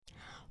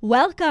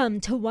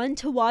Welcome to One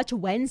to Watch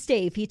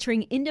Wednesday,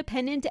 featuring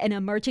independent and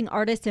emerging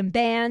artists and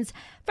bands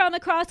from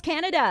across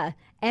Canada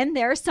and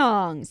their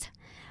songs.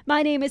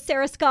 My name is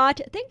Sarah Scott.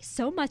 Thanks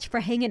so much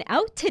for hanging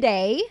out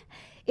today.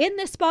 In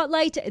the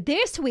spotlight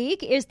this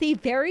week is the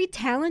very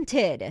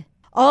talented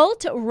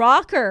alt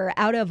rocker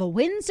out of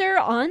Windsor,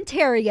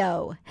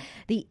 Ontario,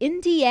 the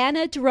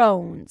Indiana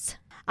Drones.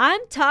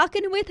 I'm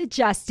talking with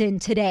Justin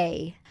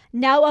today.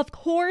 Now, of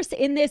course,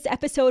 in this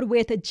episode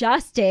with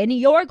Justin,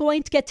 you're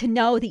going to get to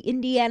know the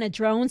Indiana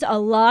Drones a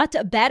lot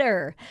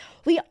better.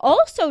 We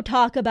also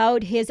talk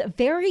about his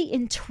very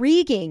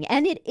intriguing,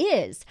 and it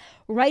is,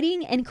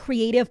 writing and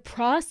creative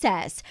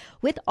process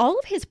with all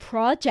of his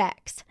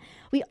projects.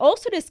 We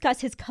also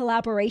discuss his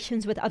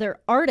collaborations with other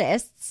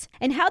artists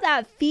and how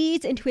that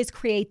feeds into his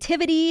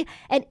creativity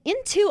and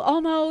into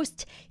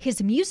almost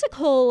his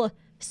musical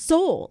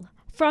soul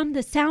from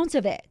the sounds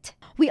of it.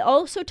 We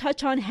also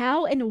touch on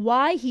how and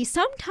why he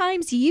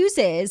sometimes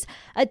uses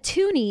a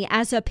toonie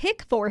as a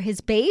pick for his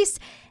bass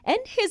and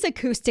his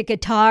acoustic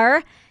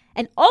guitar.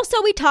 And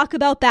also we talk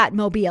about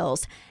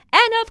Batmobiles.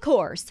 And of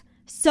course,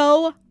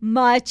 so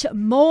much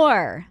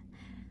more.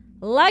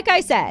 Like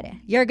I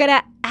said, you're going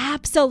to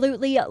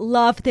absolutely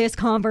love this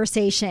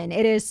conversation.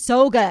 It is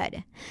so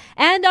good.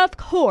 And of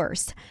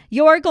course,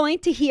 you're going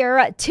to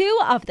hear two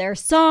of their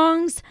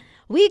songs.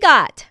 We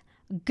got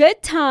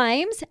Good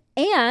Times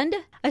and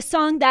a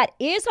song that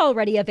is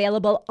already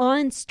available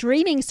on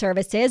streaming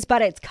services,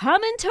 but it's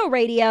coming to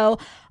radio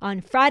on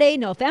Friday,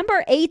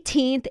 November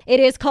 18th. It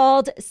is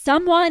called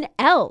Someone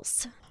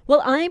Else.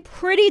 Well, I'm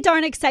pretty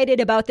darn excited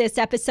about this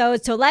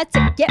episode, so let's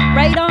get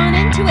right on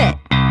into it.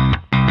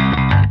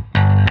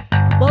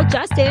 Well,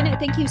 Justin,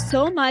 thank you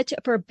so much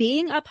for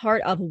being a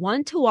part of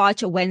One to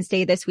Watch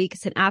Wednesday this week.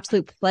 It's an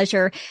absolute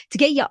pleasure to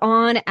get you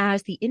on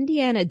as the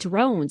Indiana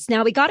Drones.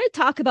 Now, we got to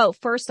talk about,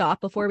 first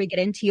off, before we get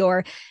into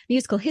your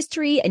musical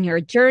history and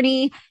your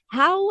journey,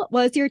 how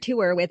was your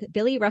tour with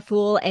Billy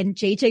Rafool and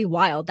JJ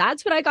Wild?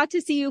 That's when I got to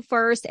see you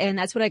first, and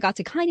that's when I got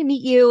to kind of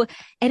meet you,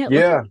 and it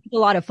looked like a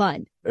lot of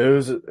fun. It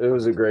was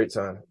a great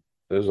time.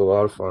 It was a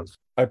lot of fun.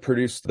 I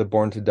produced the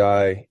Born to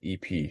Die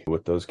EP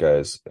with those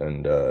guys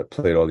and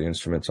played all the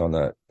instruments on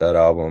that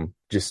album.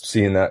 Just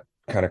seeing that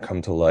kind of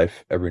come to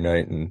life every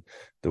night and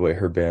the way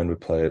her band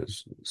would play it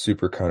was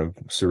super kind of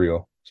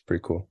surreal. It's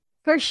pretty cool.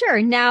 For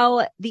sure.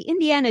 Now, the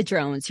Indiana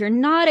Drones, you're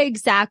not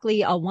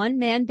exactly a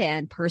one-man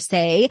band per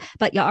se,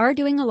 but you are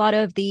doing a lot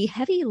of the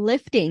heavy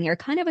lifting. You're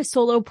kind of a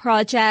solo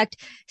project,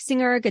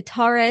 singer,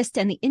 guitarist,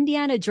 and the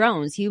Indiana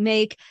Drones. You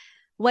make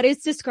what is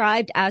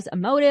described as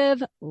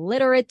emotive,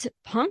 literate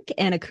punk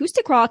and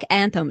acoustic rock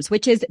anthems,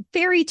 which is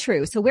very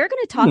true. So we're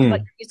going to talk about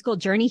your musical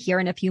journey here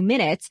in a few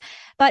minutes.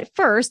 But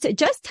first,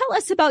 just tell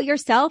us about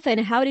yourself and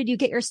how did you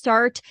get your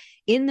start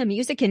in the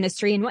music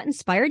industry and what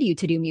inspired you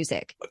to do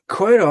music?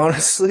 Quite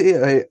honestly,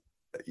 you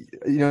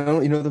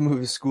know the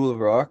movie School of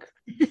Rock?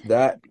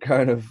 That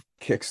kind of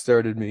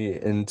kickstarted me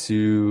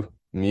into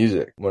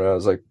music when I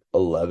was like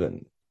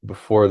 11.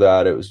 Before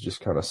that, it was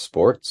just kind of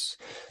sports.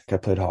 I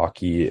played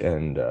hockey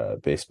and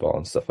baseball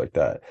and stuff like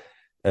that.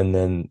 And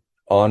then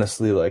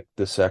honestly, like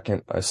the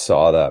second I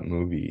saw that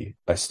movie,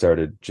 I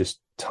started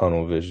just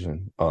tunnel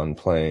vision on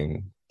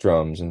playing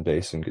drums and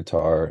bass and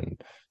guitar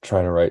and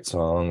trying to write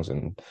songs.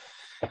 And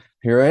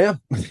here I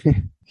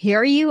am.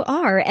 Here you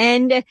are.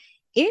 And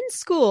in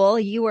school,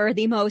 you were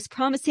the most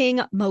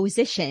promising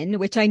musician,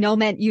 which I know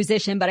meant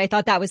musician, but I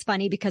thought that was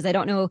funny because I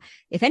don't know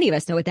if any of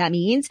us know what that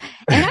means.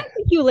 And I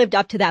think you lived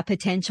up to that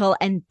potential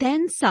and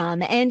then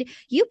some. And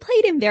you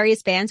played in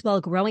various bands while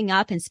growing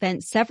up and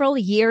spent several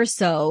years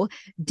so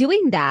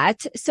doing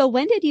that. So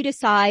when did you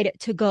decide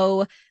to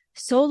go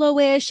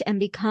solo-ish and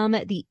become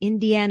the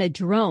Indiana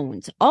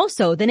Drones?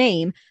 Also, the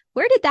name,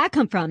 where did that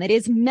come from? It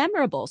is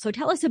memorable. So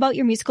tell us about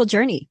your musical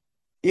journey.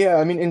 Yeah,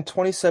 I mean, in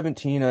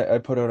 2017, I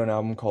put out an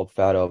album called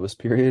Fat Elvis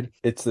Period.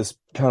 It's this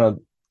kind of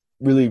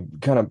really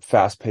kind of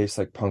fast-paced,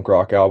 like punk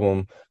rock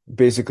album.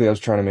 Basically, I was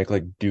trying to make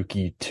like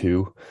Dookie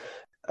 2.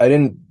 I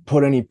didn't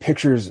put any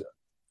pictures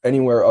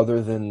anywhere other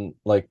than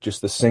like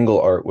just the single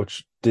art,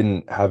 which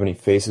didn't have any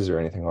faces or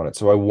anything on it.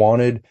 So I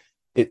wanted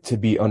it to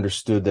be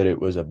understood that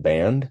it was a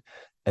band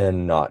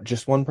and not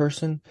just one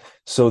person.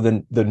 So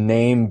then the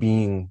name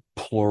being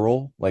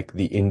plural, like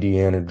the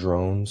Indiana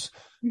Drones,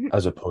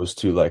 as opposed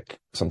to like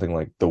something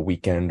like The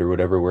Weekend or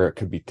whatever, where it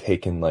could be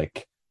taken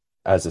like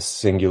as a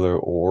singular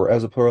or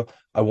as a plural.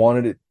 I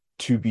wanted it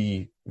to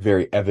be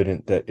very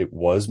evident that it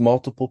was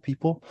multiple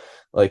people,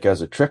 like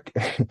as a trick.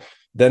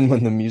 Then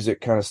when the music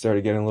kind of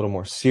started getting a little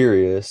more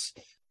serious,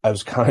 I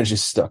was kind of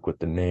just stuck with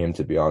the name,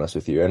 to be honest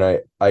with you.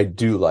 And I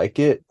do like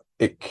it.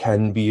 It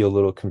can be a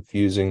little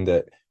confusing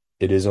that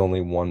it is only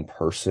one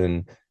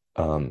person,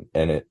 and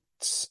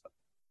it's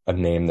a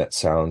name that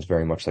sounds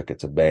very much like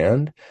it's a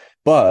band.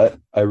 But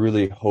I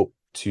really hope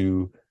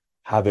to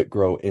have it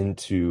grow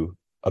into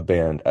a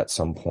band at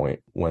some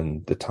point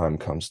when the time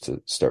comes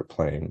to start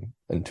playing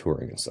and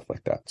touring and stuff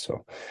like that.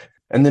 So,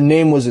 and the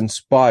name was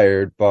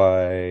inspired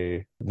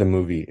by the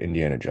movie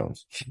Indiana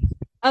Jones.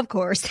 Of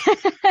course.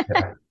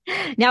 Yeah.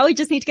 Now we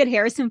just need to get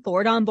Harrison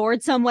Ford on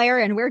board somewhere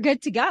and we're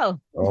good to go.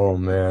 Oh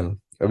man,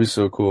 that'd be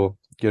so cool.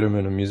 Get him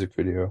in a music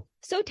video.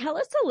 So tell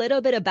us a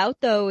little bit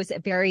about those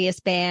various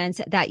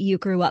bands that you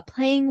grew up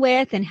playing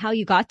with and how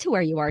you got to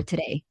where you are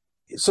today.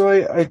 So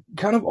I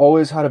kind of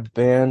always had a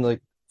band,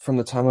 like from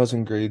the time I was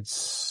in grade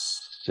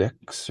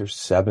 6 or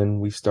 7,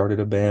 we started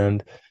a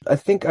band. I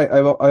think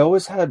I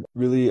always had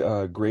really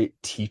great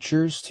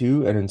teachers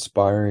too, and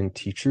inspiring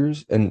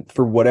teachers. And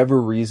for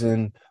whatever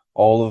reason,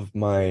 all of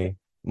my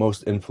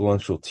most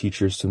influential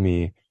teachers to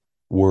me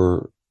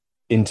were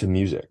into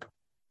music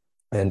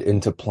and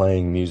into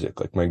playing music.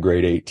 Like my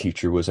grade 8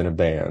 teacher was in a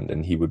band,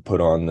 and he would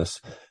put on this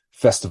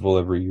festival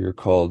every year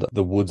called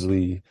the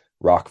Woodsley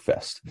Rock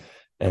Fest.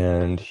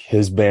 And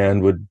his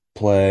band would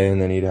play,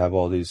 and then he'd have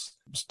all these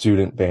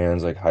student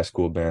bands, like high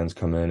school bands,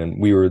 come in. And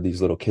we were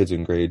these little kids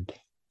in grade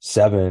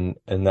 7,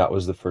 and that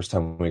was the first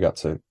time we got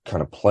to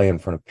kind of play in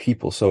front of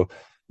people. So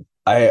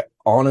I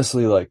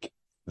honestly, like,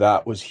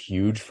 that was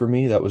huge for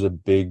me. That was a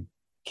big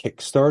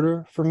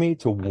Kickstarter for me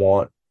to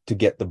want to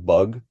get the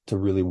bug, to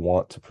really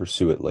want to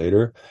pursue it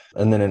later.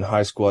 And then in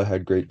high school, I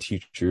had great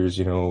teachers,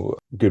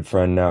 good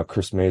friend now,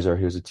 Chris Mazar.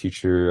 He was a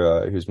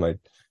teacher. He was my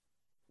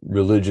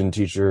religion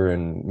teacher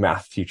and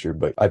math teacher,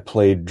 but I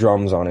played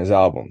drums on his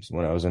albums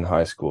when I was in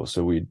high school.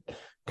 So we'd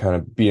kind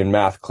of be in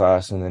math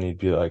class, and then he'd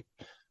be like,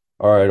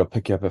 all right, I'll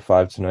pick you up at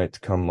 5 tonight to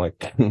come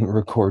like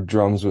record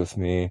drums with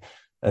me.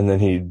 And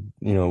then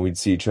we'd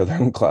see each other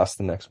in class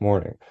the next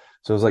morning.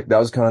 So it was like, that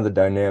was kind of the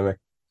dynamic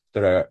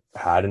that I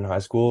had in high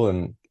school.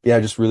 And yeah,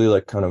 just really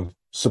like kind of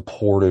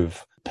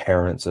supportive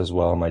parents as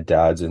well. My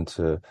dad's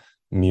into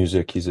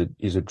music. He's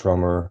a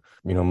drummer.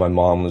 My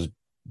mom was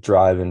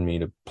driving me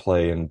to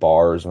play in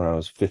bars when I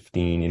was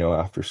 15,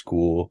 after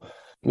school.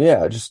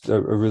 Yeah, just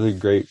a really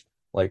great,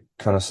 like,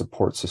 kind of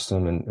support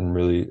system and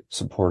really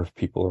supportive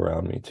people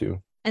around me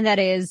too. And that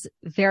is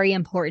very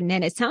important.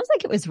 And it sounds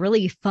like it was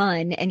really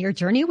fun and your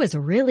journey was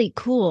really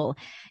cool.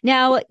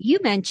 Now, you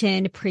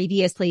mentioned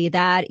previously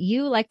that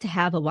you like to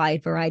have a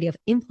wide variety of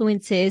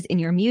influences in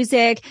your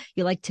music.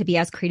 You like to be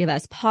as creative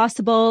as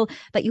possible,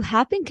 but you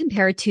have been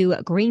compared to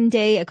Green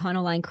Day,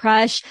 Econoline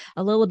Crush,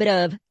 a little bit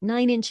of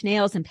Nine Inch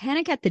Nails and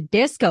Panic at the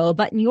Disco.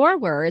 But in your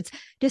words,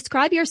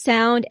 describe your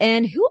sound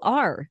and who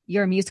are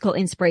your musical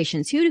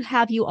inspirations? Who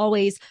have you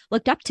always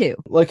looked up to?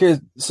 Like I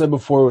said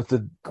before with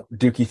the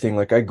Dookie thing,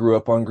 like I grew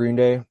up on Green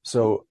Day,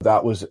 so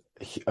that was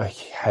a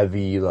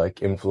heavy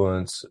like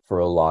influence for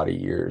a lot of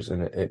years,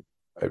 and it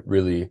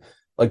really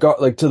got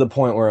like to the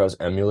point where I was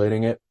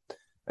emulating it.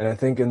 And I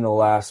think in the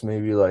last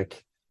maybe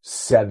like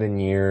 7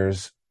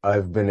 years,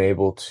 I've been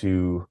able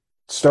to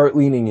start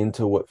leaning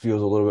into what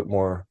feels a little bit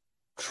more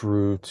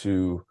true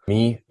to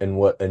me and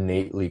what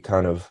innately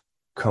kind of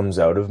comes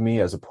out of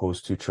me, as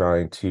opposed to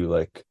trying to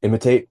like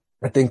imitate.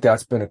 I think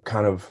that's been a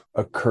kind of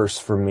a curse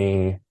for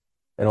me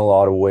in a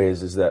lot of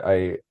ways, is that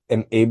I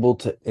am able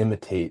to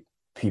imitate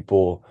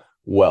people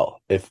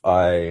well. If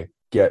I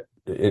get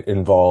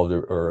involved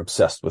or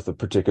obsessed with a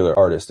particular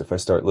artist, if I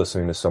start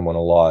listening to someone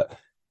a lot,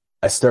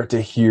 I start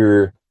to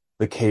hear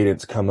the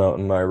cadence come out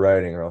in my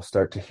writing, or I'll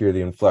start to hear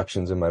the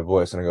inflections in my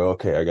voice, and I go,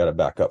 okay, I got to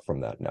back up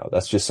from that now.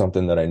 That's just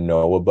something that I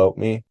know about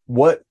me.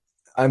 What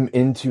I'm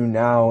into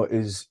now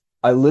is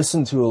I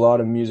listen to a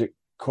lot of music,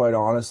 quite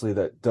honestly,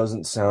 that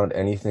doesn't sound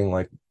anything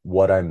like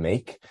what I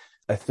make.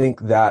 I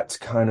think that's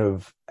kind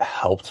of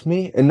helped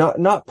me, and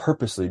not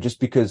purposely,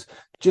 just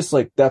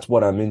like that's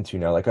what I'm into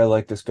now. Like I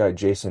like this guy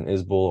Jason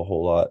Isbell a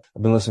whole lot.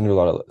 I've been listening to a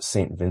lot of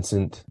St.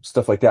 Vincent,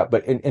 stuff like that.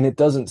 But and it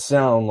doesn't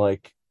sound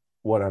like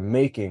what I'm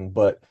making,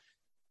 but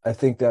I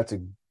think that's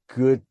a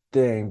good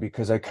thing,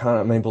 because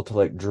I'm able to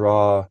like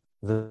draw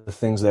the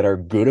things that are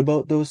good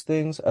about those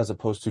things, as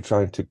opposed to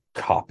trying to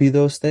copy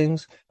those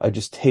things. I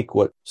just take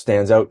what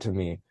stands out to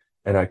me,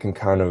 and I can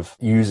kind of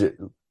use it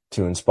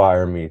to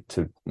inspire me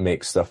to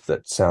make stuff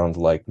that sounds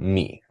like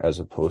me, as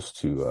opposed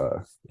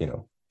to,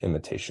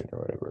 imitation or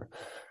whatever.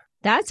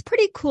 That's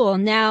pretty cool.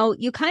 Now,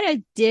 you kind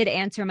of did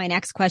answer my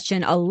next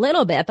question a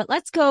little bit, but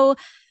let's go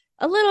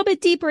a little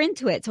bit deeper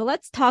into it. So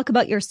let's talk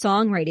about your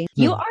songwriting.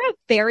 You are a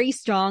very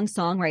strong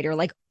songwriter.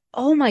 Like,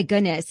 oh my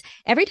goodness.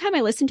 Every time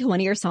I listen to one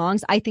of your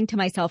songs, I think to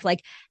myself,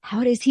 like,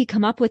 how does he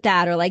come up with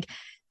that? Or like,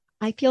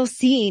 I feel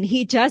seen.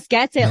 He just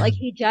gets it. Like,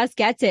 he just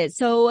gets it.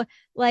 So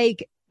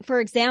like, for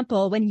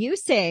example, when you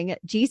sing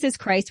Jesus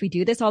Christ, we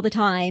do this all the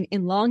time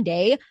in Long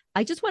Day,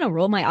 I just want to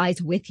roll my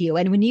eyes with you.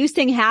 And when you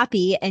sing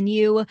Happy and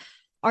you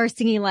are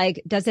singing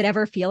like, does it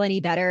ever feel any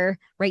better?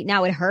 Right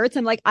now it hurts.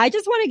 I'm like, I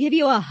just want to give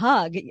you a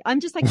hug. I'm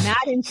just like mad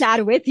and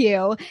sad with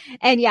you.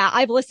 And yeah,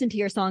 I've listened to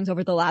your songs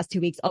over the last 2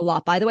 weeks a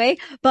lot, by the way,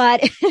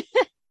 but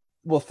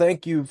Well,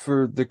 thank you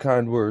for the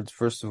kind words,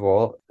 first of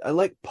all. I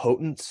like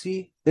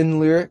potency in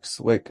lyrics.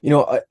 Like,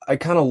 I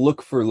kind of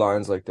look for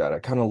lines like that. I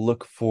kind of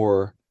look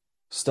for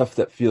stuff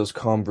that feels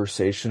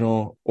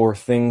conversational, or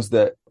things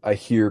that I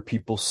hear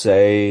people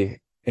say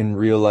in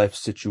real life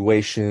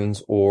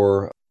situations,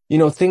 or,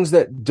 things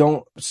that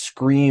don't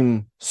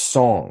scream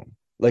song.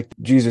 Like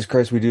Jesus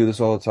Christ, we do this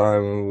all the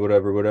time,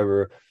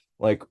 whatever.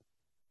 Like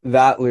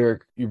that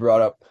lyric you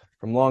brought up,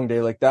 from Long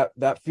Day, like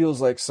that feels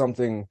like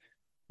something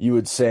you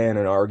would say in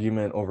an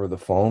argument over the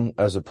phone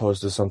as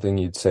opposed to something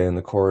you'd say in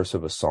the chorus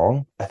of a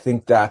song. I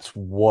think that's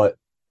what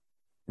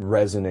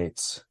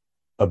resonates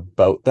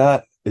about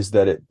that, is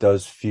that it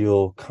does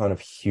feel kind of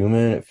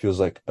human. It feels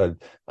like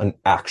an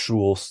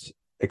actual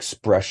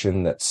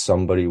expression that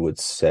somebody would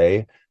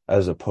say,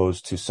 as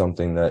opposed to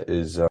something that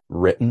is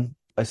written.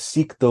 I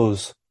seek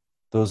those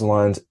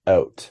lines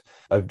out.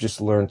 I've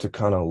just learned to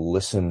kind of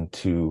listen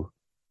to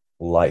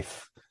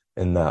life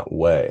in that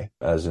way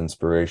as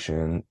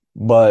inspiration.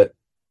 But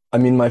I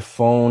mean, my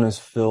phone is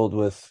filled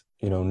with,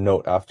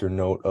 note after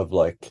note of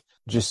like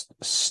just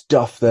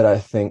stuff that I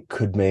think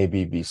could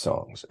maybe be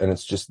songs. And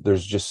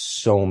there's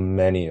just so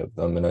many of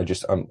them. And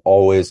I'm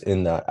always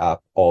in that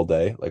app all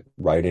day, like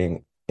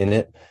writing in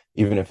it,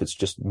 even if it's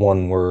just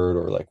one word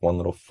or like one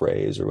little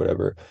phrase or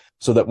whatever.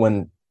 So that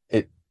when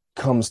it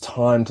comes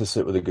time to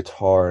sit with a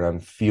guitar and I'm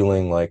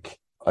feeling like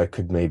I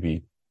could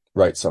maybe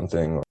write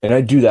something, and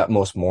I do that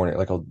most morning,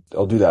 like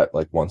I'll do that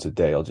like once a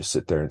day. I'll just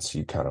sit there and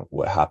see kind of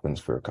what happens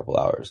for a couple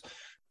hours.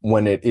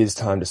 When it is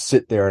time to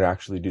sit there and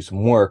actually do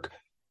some work,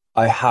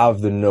 I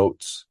have the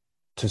notes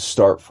to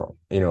start from.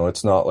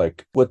 It's not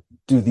like, what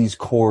do these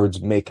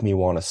chords make me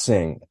want to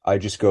sing? I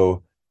just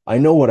go, I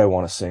know what I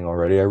want to sing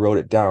already. I wrote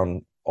it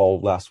down all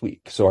last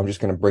week. So I'm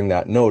just going to bring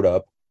that note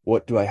up.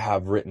 What do I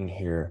have written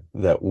here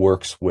that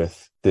works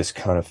with this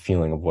kind of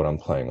feeling of what I'm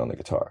playing on the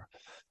guitar?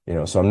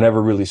 So I'm never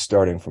really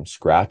starting from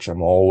scratch.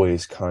 I'm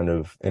always kind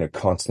of in a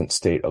constant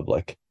state of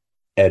like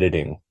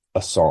editing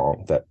a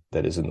song that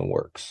is in the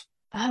works.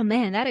 Oh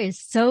man, that is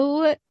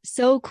so,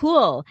 so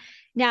cool.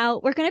 Now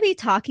we're going to be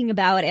talking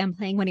about and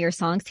playing one of your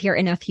songs here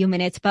in a few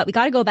minutes, but we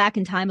got to go back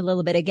in time a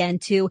little bit again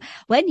to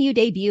when you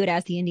debuted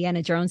as the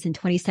Indiana Jones in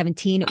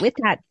 2017 with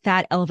that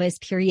Fat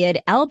Elvis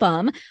period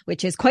album,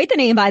 which is quite the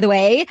name, by the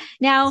way.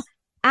 Now,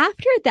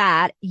 after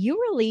that,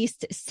 you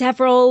released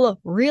several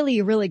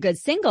really, really good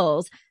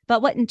singles.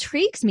 But what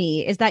intrigues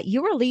me is that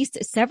you released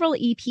several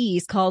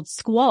EPs called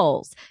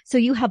Squalls. So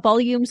you have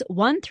volumes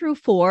 1 through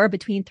 4,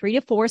 between 3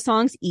 to 4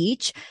 songs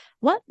each.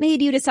 What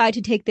made you decide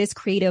to take this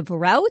creative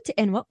route,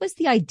 and what was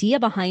the idea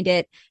behind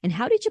it, and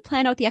how did you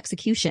plan out the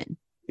execution?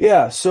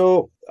 Yeah,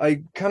 so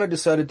I kind of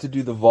decided to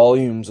do the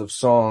volumes of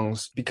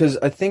songs because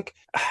I think,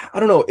 I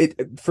don't know,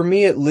 for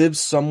me, it lives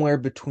somewhere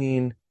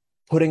between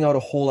putting out a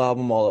whole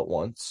album all at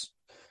once.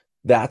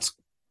 That's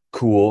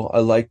cool. I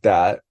like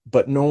that.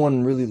 But no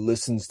one really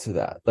listens to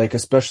that. Like,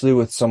 especially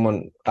with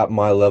someone at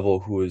my level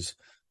who is,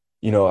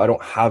 I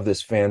don't have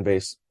this fan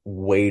base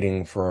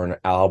waiting for an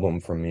album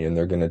from me and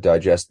they're going to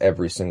digest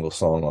every single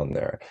song on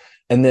there.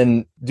 And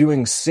then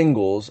doing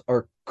singles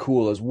are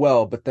cool as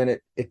well. But then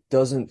it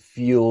doesn't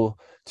feel,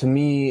 to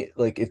me,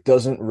 like it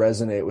doesn't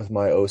resonate with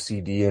my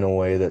OCD in a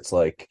way that's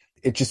like,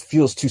 it just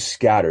feels too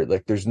scattered.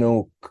 Like there's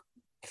no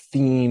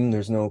theme,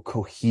 there's no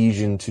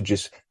cohesion to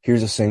just,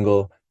 here's a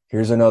single,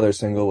 here's another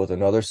single with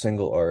another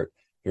single art,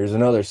 here's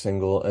another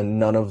single, and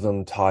none of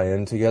them tie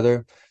in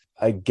together.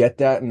 I get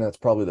that, and that's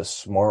probably the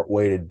smart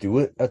way to do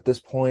it at this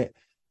point,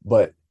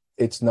 but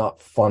it's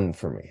not fun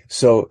for me.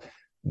 So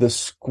the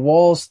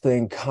Squalls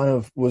thing kind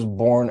of was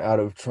born out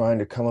of trying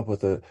to come up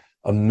with a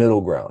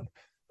middle ground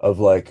of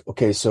like,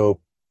 okay,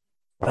 so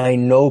I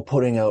know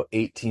putting out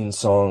 18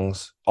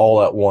 songs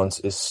all at once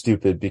is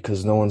stupid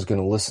because no one's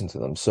going to listen to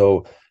them.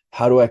 So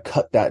how do I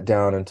cut that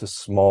down into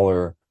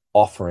smaller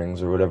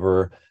offerings or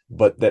whatever,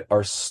 but that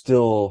are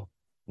still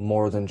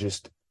more than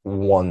just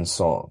one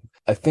song?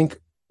 I think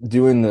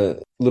doing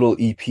the little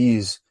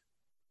EPs,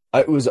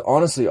 it was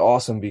honestly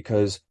awesome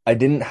because I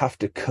didn't have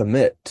to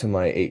commit to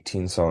my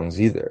 18 songs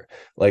either.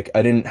 Like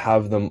I didn't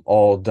have them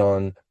all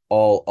done,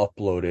 all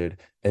uploaded,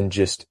 and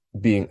just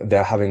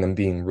having them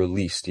being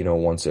released,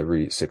 once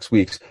every 6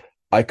 weeks.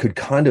 I could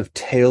kind of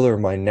tailor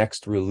my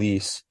next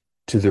release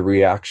to the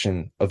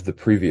reaction of the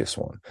previous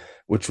one,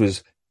 which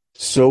was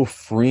so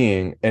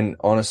freeing. And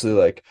honestly,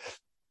 like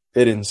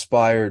it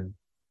inspired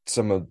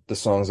some of the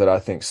songs that I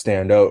think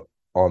stand out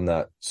on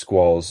that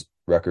Squalls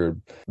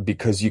record,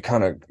 because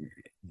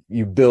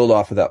you build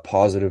off of that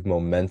positive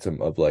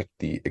momentum of like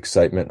the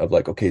excitement of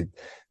like, okay,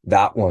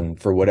 that one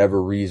for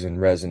whatever reason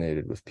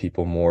resonated with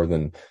people more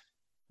than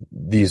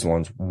these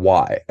ones.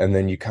 Why? And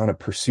then you kind of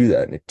pursue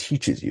that and it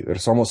teaches you.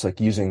 It's almost like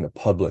using the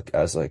public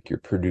as like your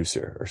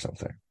producer or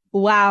something.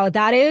 Wow,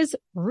 that is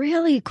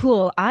really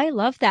cool. I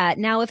love that.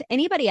 Now, if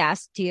anybody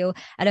asked you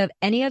out of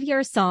any of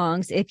your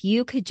songs, if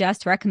you could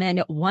just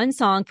recommend one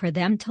song for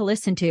them to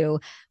listen to,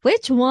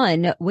 which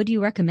one would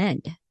you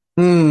recommend?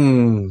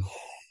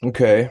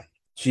 Okay.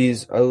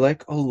 Geez, I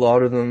like a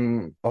lot of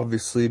them,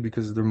 obviously,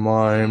 because they're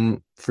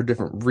mine for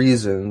different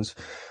reasons.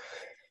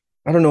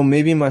 I don't know,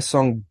 maybe my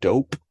song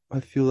Dope, I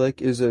feel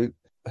like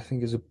I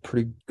think is a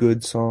pretty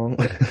good song.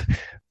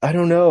 I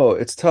don't know.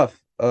 It's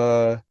tough.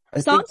 Songs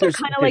are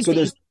kind of like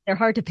babies. They're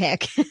hard to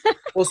pick.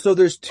 Well, so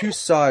there's two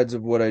sides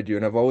of what I do,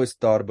 and I've always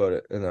thought about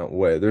it in that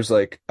way. There's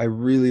like, I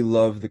really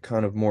love the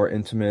kind of more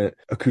intimate,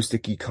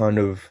 acoustic-y kind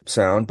of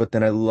sound, but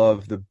then I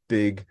love the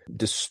big,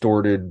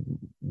 distorted,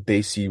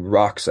 bassy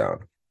rock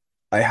sound.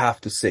 I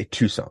have to say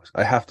two songs.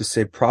 I have to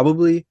say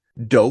probably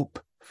Dope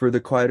for the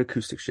quiet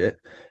acoustic shit,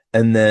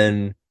 and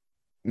then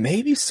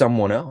maybe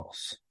Someone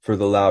Else for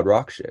the loud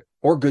rock shit,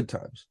 or Good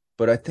Times.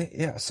 But I think,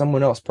 yeah,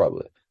 Someone Else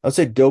probably. I'd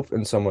say Dope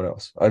and Someone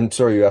Else. I'm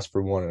sorry you asked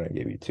for one and I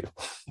gave you two.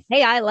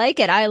 Hey, I like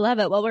it. I love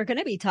it. Well, we're going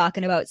to be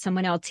talking about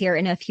Someone Else here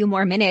in a few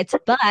more minutes,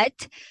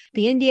 but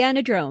the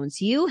Indiana Drones,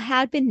 you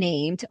had been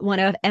named one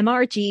of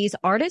MRG's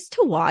artists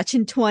to watch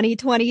in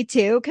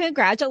 2022.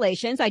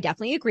 Congratulations. I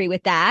definitely agree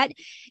with that.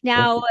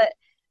 Now,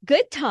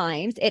 Good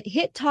Times, it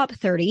hit top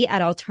 30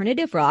 at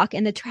Alternative Rock,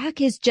 and the track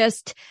is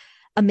just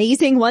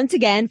amazing once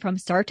again from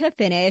start to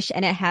finish,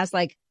 and it has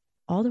like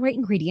all the right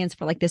ingredients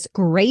for like this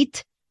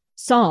great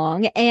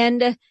song.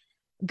 And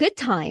Good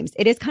Times,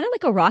 it is kind of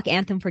like a rock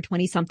anthem for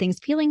 20 somethings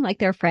feeling like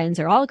their friends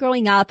are all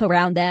growing up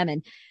around them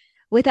and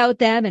without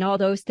them and all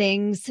those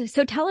things.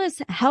 So tell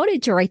us, how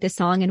did you write this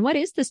song and what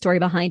is the story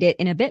behind it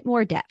in a bit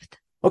more depth?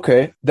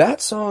 Okay, that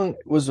song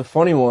was a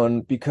funny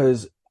one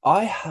because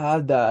I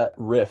had that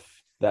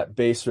riff, that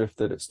bass riff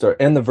that it starts,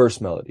 and the verse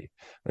melody.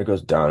 And it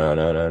goes da na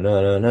na na na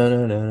na na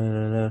na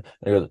na na, and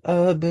it goes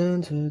I've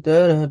been to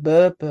da da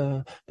ba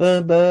ba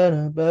ba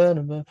ba ba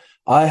ba.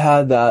 I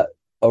had that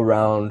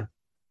around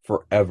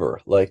forever,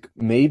 like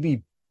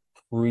maybe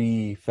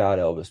pre-Fat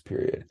Elvis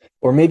period,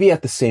 or maybe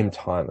at the same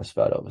time as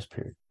Fat Elvis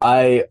period.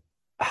 I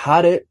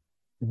had it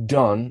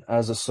done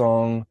as a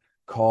song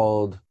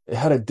called, it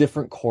had a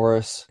different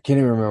chorus. I can't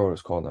even remember what it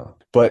was called now,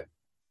 but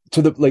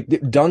to the like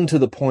done to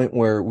the point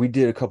where we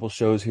did a couple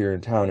shows here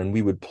in town and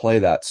we would play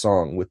that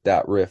song with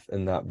that riff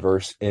and that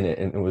verse in it,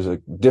 and it was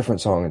a different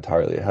song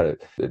entirely.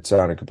 It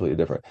sounded completely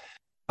different.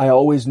 I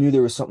always knew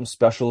there was something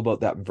special about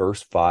that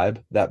verse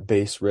vibe, that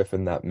bass riff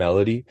and that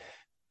melody.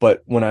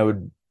 But when I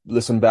would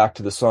listen back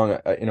to the song,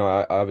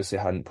 I obviously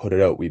hadn't put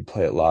it out. We'd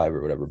play it live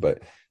or whatever,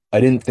 but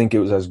I didn't think it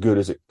was as good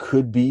as it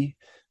could be.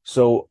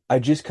 So I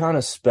just kind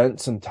of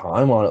spent some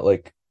time on it.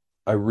 Like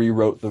I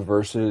rewrote the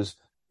verses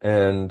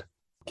and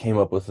came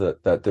up with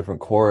that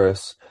different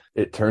chorus.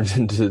 It turns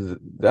into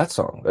that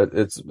song.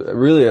 It's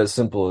really as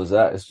simple as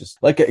that. It's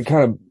just like, it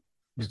kind of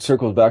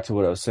circles back to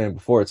what I was saying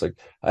before. It's like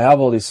I have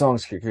all these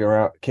songs kicking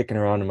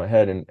around in my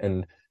head,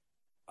 and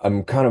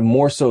I'm kind of,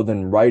 more so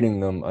than writing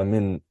them, I'm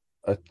in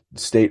a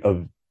state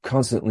of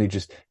constantly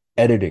just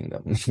editing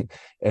them.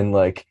 And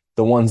like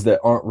the ones that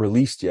aren't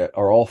released yet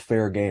are all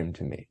fair game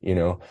to me.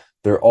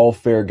 They're all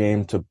fair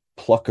game to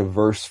pluck a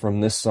verse from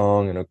this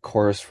song and a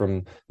chorus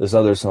from this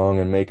other song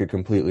and make a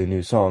completely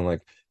new song.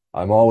 Like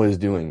I'm always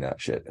doing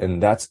that shit.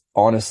 And that's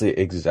honestly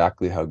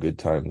exactly how Good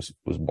Times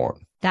was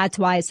born. That's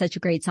why it's such a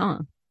great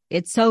song.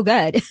 It's so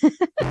good.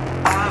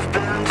 I've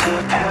been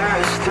to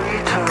Paris 3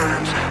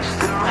 times,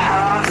 still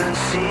haven't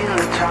seen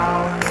the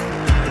tower.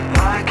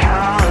 My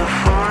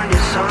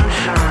California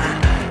sunshine,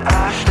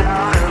 ashed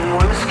out and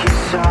whiskey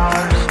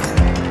sours.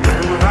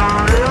 Been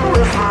running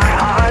with my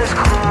eyes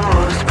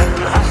closed,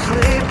 been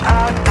asleep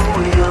at the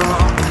wheel.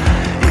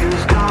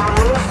 Years gone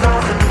with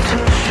nothing to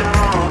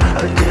show,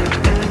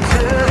 addicted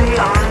to the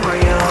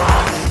unreal.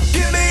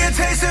 Give me a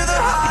taste of the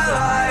high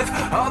life,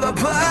 all the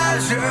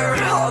pleasure,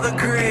 all the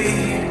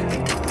greed.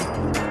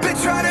 Been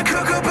trying to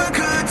cook up a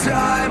good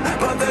time,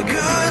 but the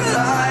good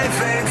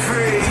life ain't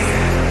free.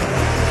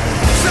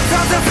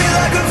 Sometimes I feel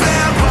like a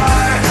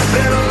vampire,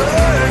 been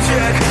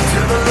allergic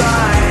to the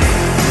light.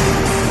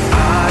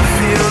 I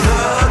feel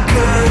the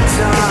good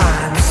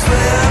time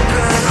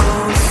slipping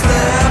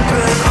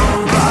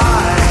on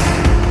by.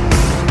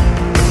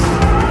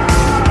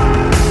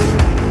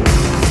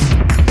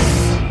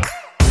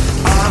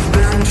 I've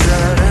been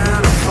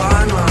treading a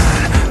fine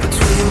line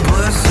between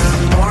bliss and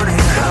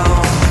morning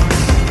hell.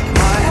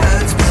 My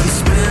head's been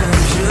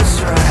spinning just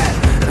right,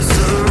 a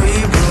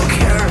cerebral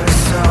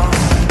carousel.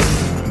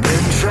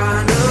 Been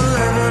trying to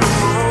live in a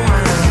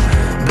moment,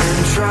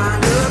 been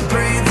trying to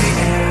breathe the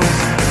air,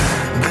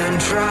 been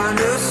trying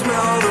to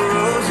smell the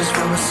roses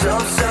from a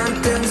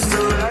self-sentenced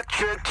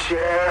electric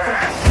chair.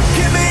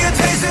 Give me a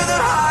taste of the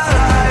high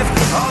life,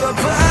 all the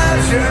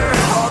pleasure,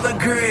 all the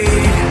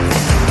greed.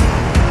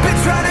 Been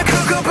trying to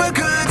cook up a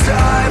good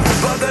time,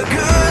 but the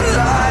good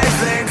life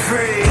ain't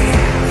free.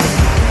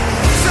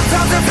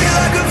 Sometimes I feel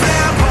like a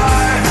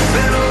vampire,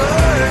 been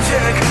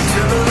allergic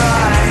to the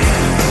light.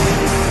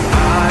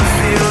 I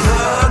feel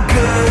the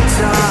good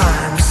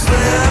time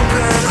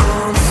slipping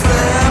on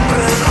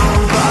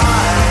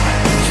by.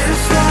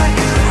 Just like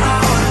an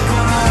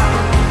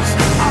hourglass,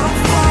 I'm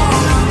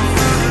falling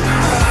through the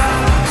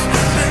cracks.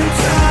 Been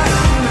trying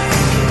to make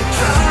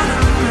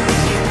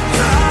it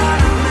last.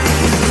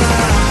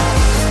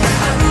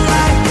 And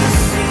like the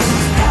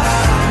seasons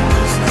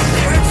pass,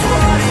 their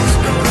 20s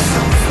go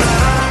so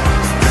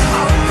fast.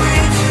 I'm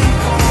reaching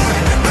for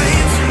it.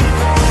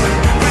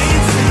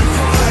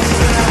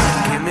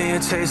 Give me a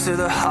taste of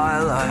the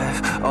high life,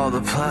 all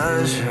the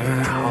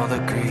pleasure, all the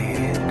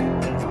greed.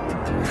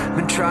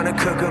 Been trying to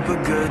cook up a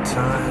good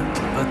time,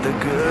 but the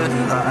good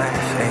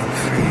life ain't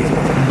free.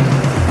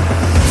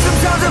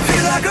 Sometimes I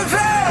feel like a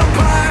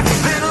vampire,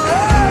 been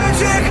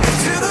allergic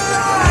to the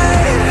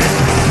light.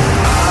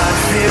 I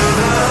feel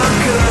the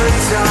good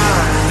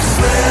time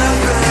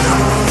slipping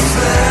on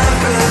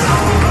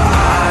by.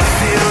 I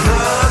feel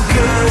the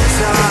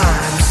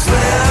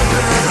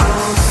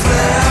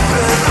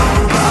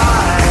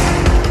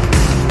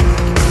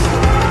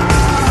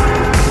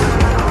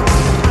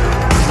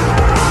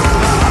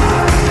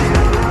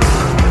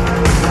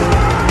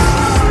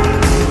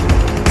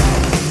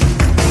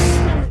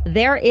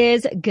there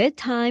is Good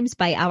Times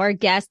by our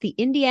guest, the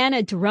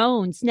Indiana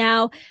Drones.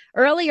 Now,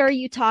 earlier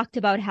you talked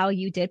about how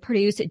you did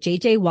produce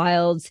J.J.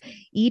 Wilde's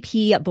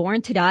EP,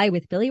 Born to Die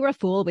with Billy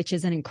Rafool, which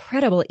is an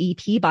incredible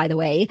EP, by the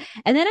way.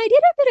 And then I did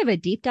a bit of a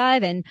deep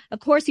dive. And of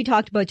course, you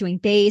talked about doing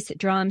bass,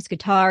 drums,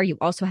 guitar. You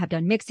also have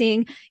done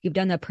mixing. You've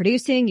done the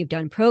producing. You've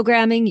done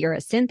programming. You're a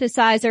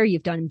synthesizer.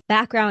 You've done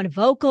background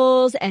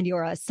vocals, and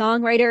you're a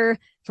songwriter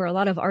for a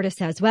lot of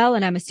artists as well.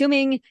 And I'm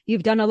assuming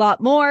you've done a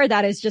lot more.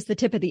 That is just the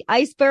tip of the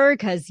iceberg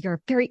because you're a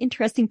very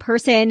interesting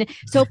person.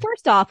 So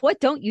first off, what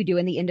don't you do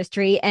in the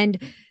industry?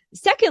 And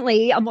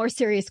secondly, a more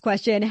serious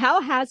question,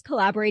 how has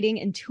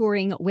collaborating and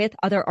touring with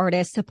other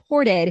artists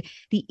supported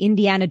the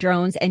Indiana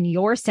Drones and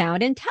your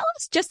sound? And tell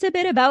us just a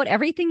bit about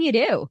everything you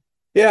do.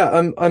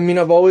 Yeah,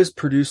 I've always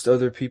produced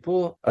other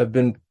people. I've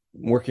been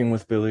working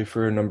with Billy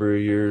for a number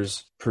of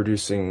years,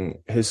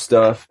 producing his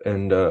stuff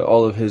and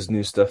all of his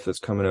new stuff that's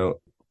coming out.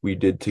 We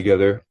did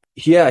together.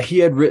 Yeah, he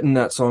had written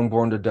that song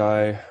Born to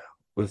Die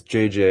with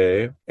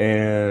JJ,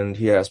 and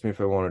he asked me if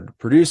I wanted to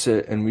produce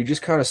it, and we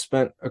just kind of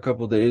spent a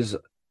couple days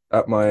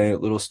at my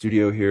little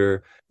studio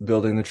here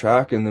building the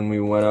track, and then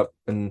we went up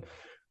and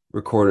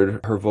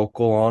recorded her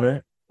vocal on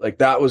it. Like,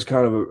 that was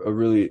kind of a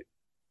really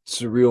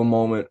surreal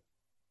moment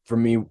for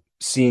me,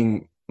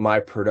 seeing my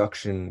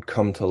production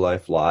come to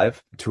life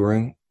live,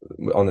 touring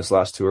on this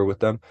last tour with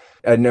them.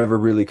 I'd never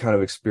really kind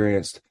of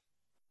experienced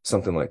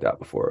something like that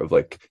before, of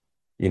like,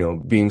 you know,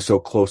 being so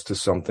close to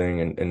something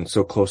and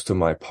so close to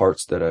my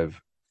parts that I've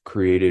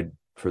created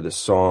for this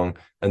song,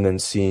 and then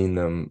seeing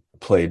them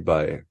played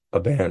by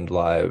a band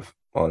live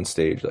on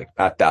stage, like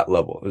at that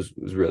level, it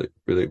was really,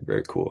 really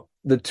very cool.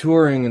 The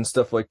touring and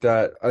stuff like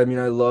that, I mean,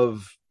 I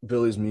love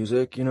Billy's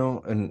music, you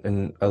know,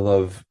 and I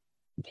love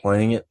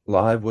playing it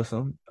live with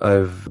him.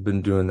 I've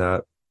been doing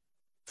that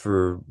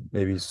for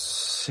maybe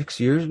 6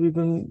 years. We've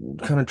been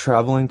kind of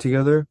traveling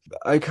together.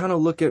 I kind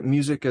of look at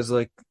music as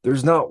like,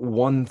 there's not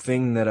one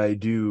thing that I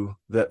do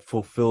that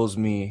fulfills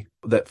me,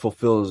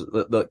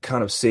 that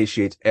kind of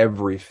satiates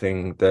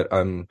everything that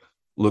I'm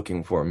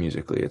looking for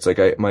musically. It's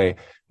like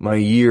my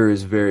year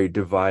is very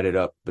divided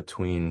up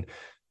between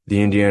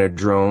the Indiana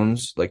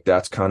Drones, like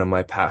that's kind of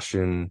my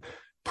passion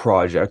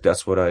project.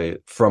 That's what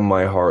from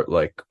my heart,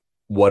 like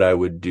what I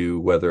would do,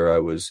 whether I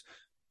was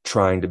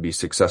trying to be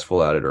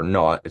successful at it or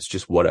not. It's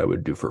just what I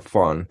would do for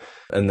fun.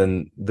 And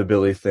then the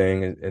Billy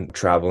thing and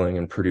traveling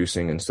and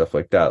producing and stuff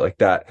like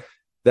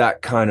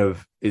that kind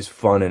of is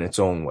fun in its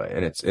own way.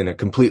 And it's in a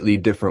completely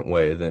different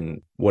way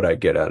than what I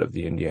get out of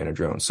the Indiana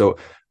Drones. So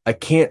I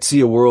can't see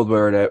a world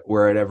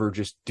where I'd ever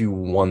just do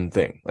one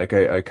thing. Like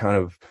I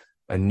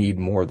need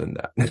more than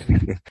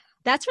that.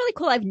 That's really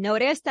cool. I've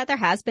noticed that there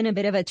has been a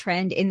bit of a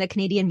trend in the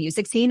Canadian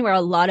music scene where a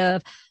lot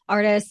of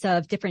artists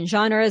of different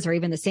genres or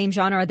even the same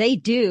genre, they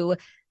do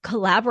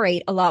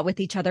collaborate a lot with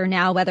each other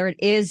now, whether it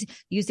is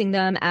using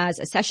them as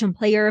a session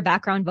player,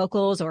 background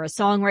vocals, or a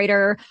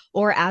songwriter,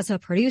 or as a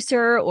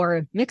producer or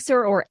a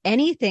mixer or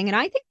anything. And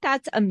I think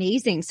that's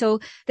amazing. So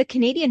the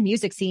Canadian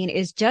music scene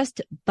is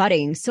just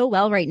budding so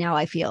well right now,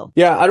 I feel.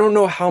 Yeah, I don't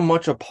know how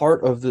much a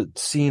part of the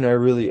scene I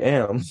really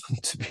am,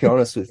 to be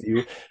honest with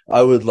you.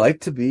 I would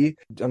like to be.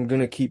 I'm going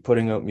to keep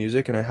putting out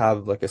music, and I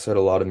have, like I said,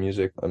 a lot of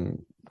music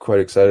I'm quite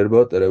excited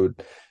about that I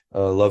would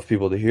love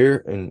people to hear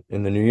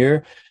in the new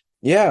year.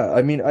 Yeah,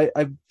 I mean,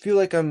 I feel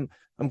like I'm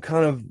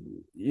kind of,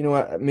 you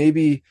know,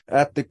 maybe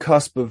at the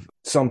cusp of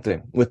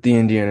something with the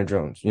Indiana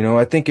Drones. You know,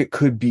 I think it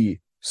could be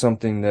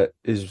something that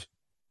is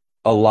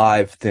a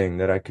live thing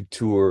that I could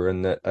tour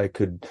and that I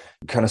could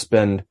kind of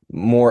spend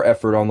more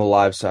effort on the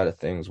live side of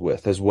things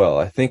with as well.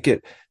 I think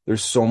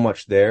there's so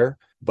much there,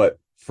 but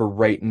for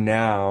right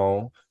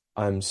now,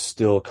 I'm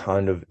still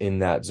kind of in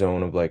that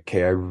zone of like,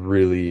 okay, I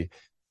really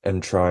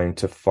am trying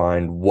to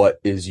find what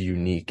is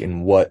unique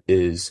and what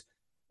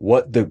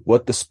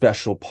the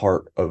special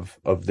part of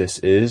this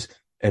is,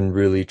 and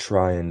really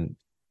try and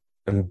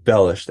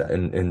embellish that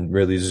and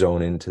really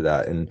zone into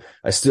that. And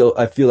I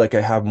feel like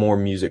I have more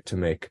music to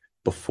make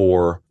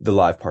before the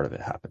live part of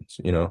it happens,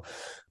 you know?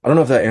 I don't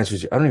know if that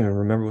answers you. I don't even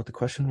remember what the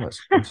question was.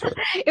 I'm sorry.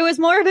 It was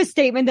more of a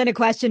statement than a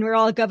question. We're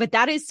all good, but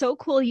that is so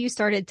cool you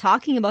started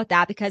talking about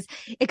that, because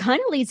it kind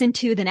of leads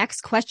into the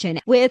next question.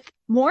 With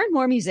more and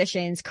more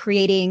musicians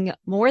creating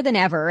more than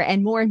ever,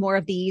 and more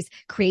of these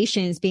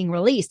creations being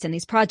released and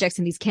these projects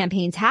and these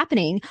campaigns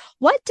happening,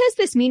 what does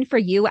this mean for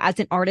you as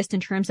an artist in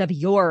terms of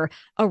your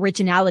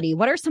originality?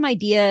 What are some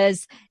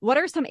ideas? What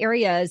are some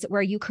areas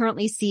where you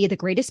currently see the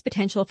greatest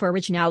potential for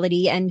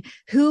originality? And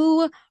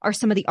who are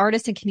some of the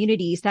artists and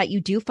communities that you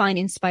do find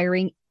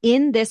inspiring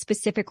in this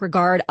specific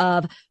regard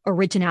of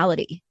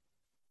originality?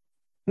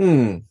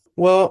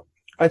 Well,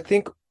 I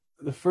think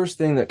the first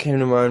thing that came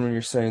to mind when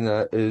you're saying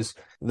that is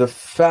the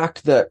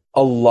fact that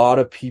a lot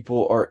of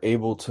people are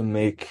able to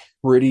make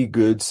pretty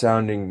good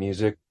sounding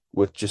music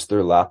with just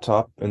their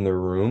laptop in their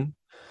room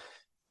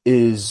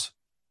is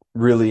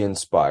really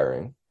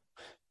inspiring.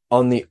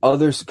 On the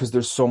others, because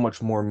there's so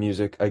much more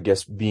music, I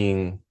guess,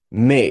 being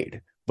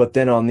made. But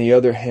then on the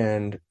other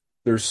hand,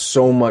 there's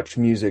so much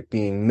music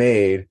being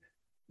made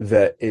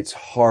that it's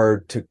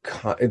hard to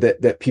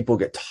that people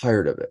get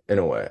tired of it in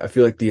a way. I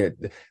feel like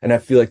I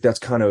feel like that's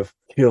kind of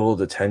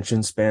killed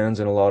attention spans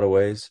in a lot of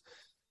ways.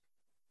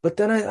 But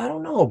then I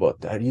don't know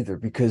about that either,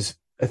 because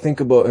I think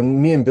about,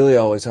 and me and Billy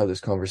always have this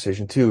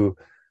conversation too,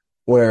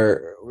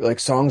 where like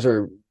songs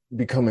are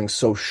becoming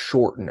so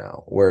short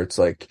now, where it's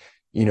like,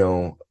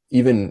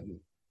 even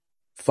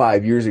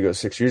 5 years ago,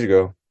 6 years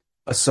ago,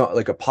 a song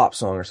like a pop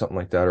song or something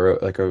like that, or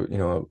like a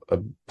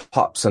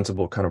pop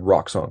sensible kind of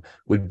rock song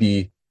would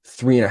be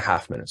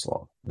 3.5 minutes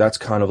long. That's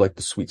kind of like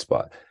the sweet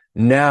spot.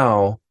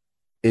 Now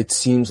it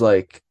seems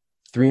like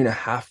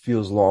 3.5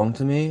 feels long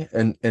to me,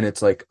 and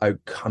it's like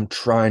I'm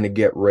trying to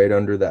get right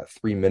under that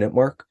 3 minute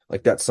mark.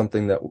 Like that's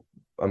something that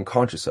I'm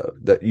conscious of,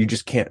 that you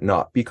just can't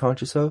not be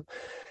conscious of.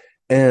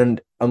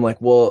 And I'm like,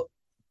 well,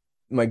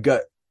 my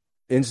gut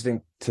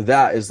instinct to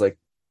that is like,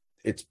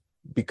 it's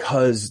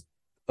because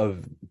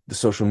of the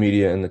social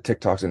media and the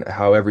TikToks and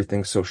how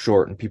everything's so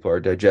short and people are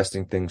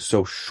digesting things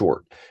so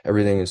short.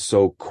 Everything is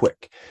so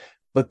quick.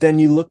 But then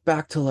you look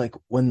back to like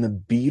when the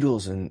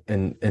Beatles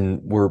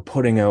and were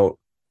putting out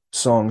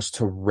songs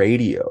to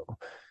radio,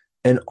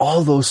 and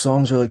all those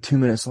songs are like 2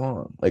 minutes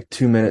long, like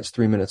 2 minutes,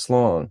 3 minutes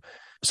long.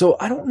 So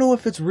I don't know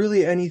if it's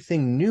really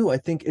anything new. I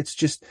think it's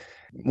just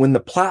when the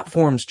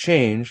platforms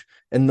change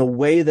and the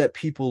way that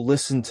people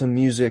listen to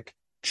music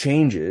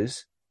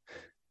changes,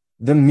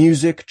 the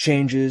music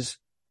changes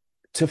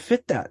to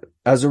fit that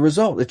as a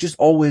result. It just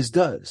always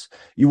does.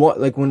 You want,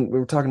 like when we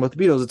were talking about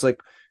the Beatles, it's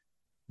like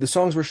the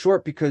songs were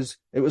short because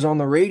it was on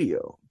the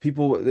radio.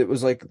 It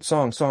was like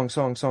song.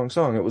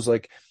 It was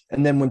like,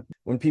 and then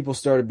when people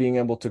started being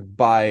able to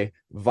buy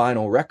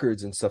vinyl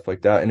records and stuff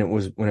like that, and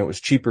when it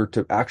was cheaper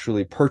to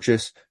actually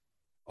purchase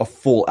a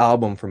full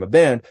album from a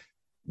band,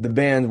 the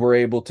bands were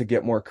able to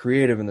get more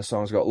creative, and the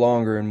songs got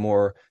longer and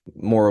more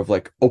of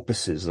like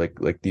opuses,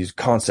 like these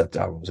concept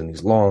albums and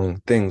these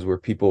long things where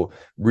people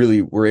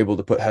really were able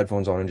to put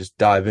headphones on and just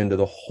dive into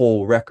the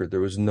whole record.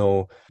 There was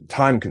no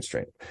time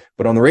constraint.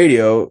 But on the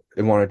radio,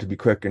 it wanted to be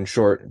quick and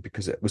short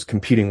because it was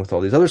competing with all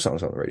these other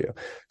songs on the radio.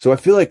 So I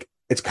feel like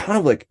it's kind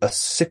of like a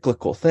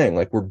cyclical thing.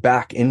 Like we're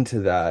back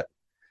into that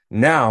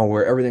now,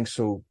 where everything's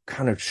so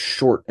kind of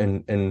short,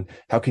 and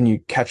how can you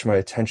catch my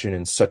attention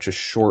in such a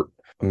short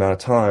amount of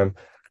time?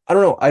 I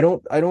don't know.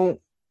 I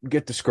don't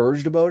get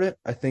discouraged about it.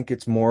 I think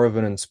it's more of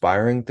an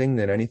inspiring thing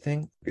than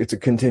anything. It's a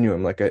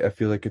continuum. Like I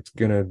feel like it's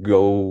going to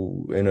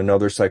go in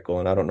another cycle,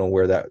 and I don't know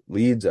where that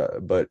leads,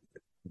 but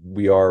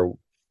we are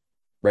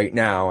right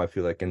now, I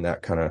feel like, in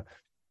that kind of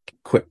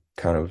quick,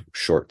 kind of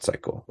short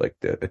cycle, like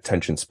the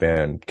attention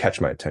span,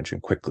 catch my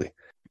attention quickly.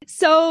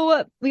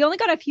 So we only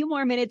got a few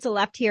more minutes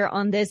left here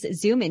on this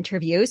Zoom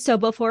interview. So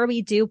before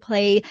we do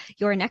play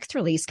your next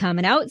release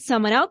coming out,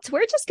 someone else,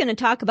 we're just going to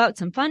talk about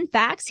some fun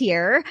facts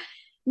here.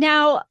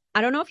 Now,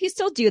 I don't know if you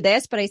still do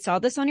this, but I saw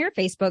this on your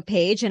Facebook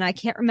page, and I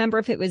can't remember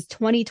if it was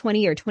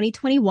 2020 or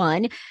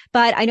 2021,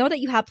 but I know that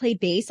you have played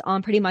bass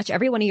on pretty much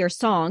every one of your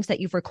songs that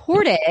you've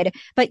recorded,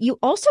 but you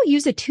also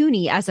use a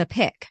tuning as a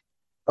pick.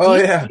 Oh,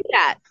 yeah. Do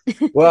that?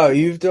 Wow,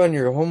 you've done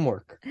your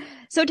homework.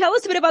 So tell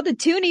us a bit about the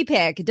tuning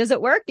pick. Does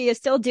it work? Do you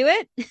still do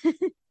it?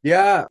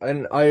 Yeah,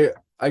 and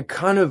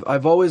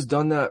I've always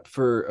done that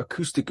for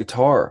acoustic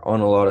guitar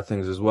on a lot of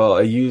things as well.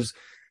 I use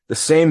the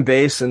same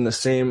bass and the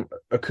same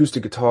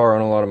acoustic guitar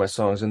on a lot of my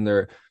songs, and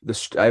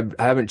I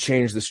haven't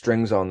changed the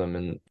strings on them,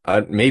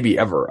 and maybe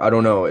ever. I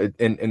don't know.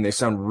 And they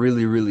sound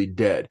really, really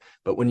dead.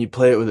 But when you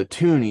play it with a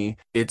tuning,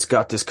 it's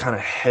got this kind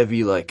of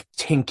heavy, like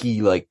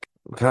tinky, like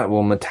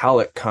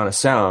metallic kind of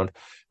sound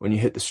when you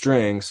hit the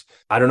strings.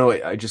 I don't know.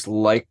 I just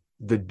like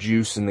the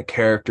juice and the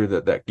character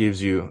that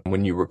gives you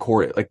when you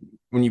record it. Like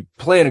when you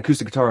play an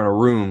acoustic guitar in a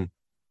room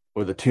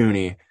with a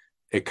tuning,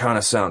 it kind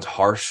of sounds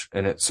harsh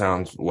and it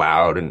sounds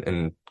loud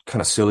and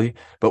kind of silly.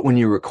 But when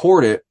you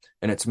record it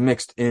and it's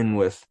mixed in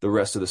with the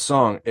rest of the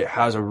song, it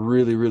has a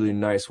really, really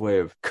nice way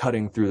of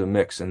cutting through the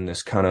mix, and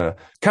this kind of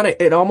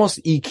it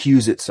almost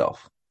EQs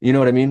itself. You know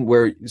what I mean?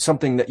 Where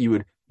something that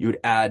you would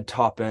add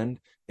top end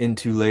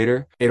into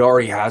later, it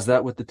already has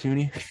that with the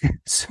tuning.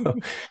 So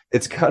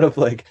it's kind of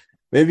like,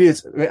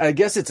 I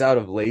guess it's out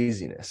of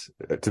laziness,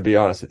 to be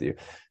honest with you.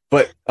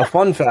 But a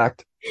fun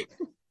fact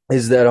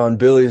is that on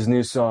Billy's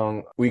new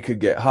song, We Could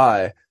Get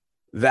High,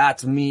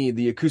 that's me,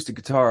 the acoustic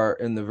guitar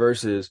in the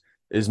verses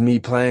is me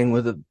playing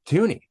with a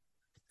tuning.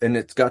 And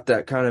it's got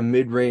that kind of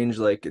mid-range,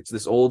 like it's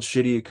this old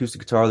shitty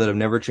acoustic guitar that I've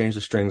never changed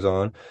the strings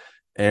on.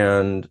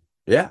 And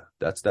yeah,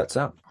 that's that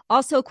sound.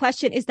 Also,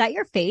 question, is that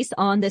your face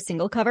on the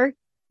single cover?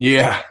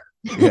 Yeah.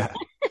 Yeah.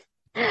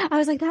 I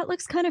was like, that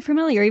looks kind of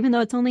familiar, even though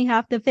it's only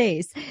half the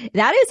face.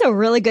 That is a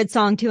really good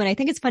song too. And I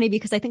think it's funny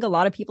because I think a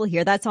lot of people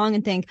hear that song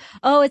and think,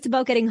 oh, it's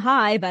about getting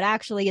high, but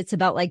actually it's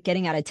about like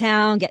getting out of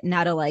town, getting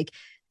out of like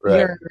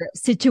your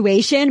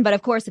situation. But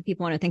of course, if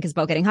people want to think it's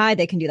about getting high,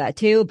 they can do that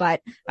too.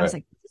 But I was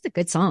like, this is a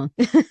good song.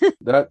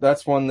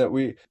 That's one that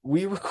we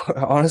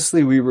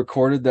honestly, we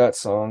recorded that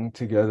song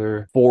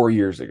together 4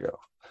 years ago.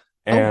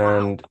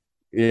 And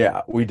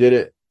yeah, we did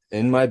it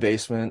in my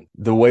basement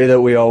the way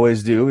that we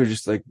always do. We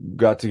just like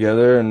got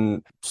together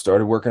and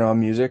started working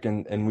on music,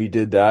 and we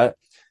did that.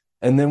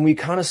 And then we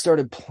kind of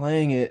started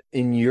playing it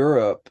in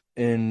Europe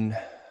in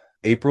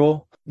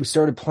April. We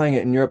started playing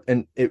it in Europe,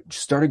 and it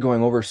started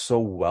going over so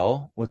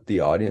well with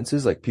the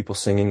audiences, like people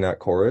singing that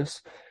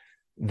chorus,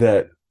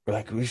 that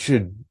like we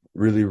should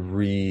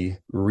really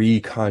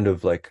kind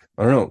of like,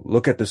 I don't know,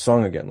 look at the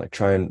song again, like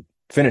try and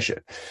finish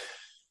it.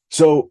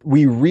 So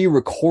we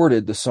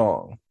re-recorded the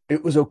song.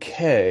 It was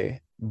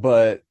okay,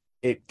 but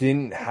it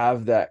didn't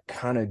have that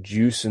kind of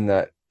juice and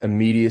that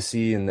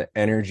immediacy and the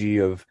energy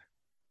of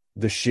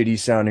the shitty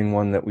sounding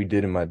one that we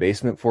did in my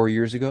basement 4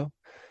 years ago.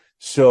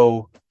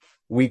 So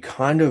we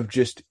kind of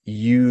just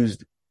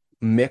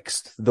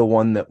mixed the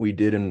one that we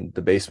did in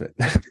the basement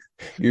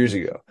years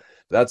ago.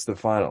 That's the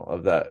final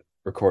of that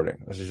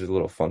recording. This is just a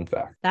little fun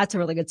fact. That's a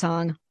really good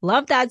song.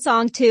 Love that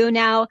song too.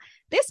 Now,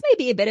 this may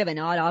be a bit of an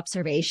odd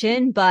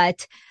observation,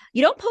 but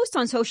you don't post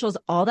on socials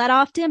all that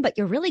often, but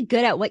you're really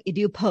good at what you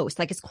do post.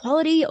 Like, it's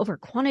quality over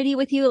quantity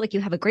with you. Like, you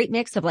have a great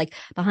mix of like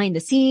behind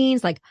the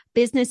scenes, like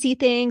businessy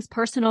things,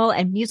 personal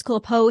and musical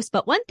posts.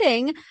 But one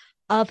thing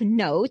of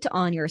note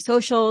on your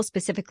socials,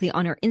 specifically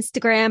on your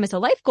Instagram, is a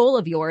life goal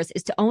of yours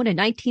is to own a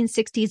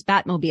 1960s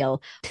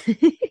Batmobile.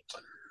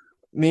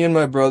 Me and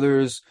my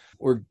brothers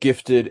were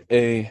gifted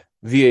a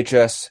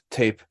VHS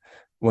tape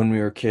when we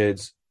were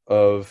kids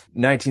of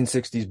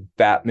 1960s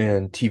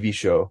Batman TV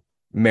show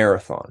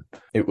Marathon.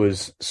 It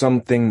was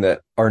something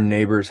that our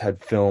neighbors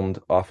had filmed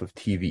off of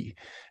TV.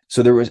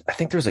 So I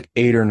think there was like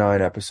 8 or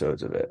 9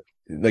 episodes of it.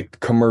 Like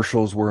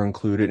commercials were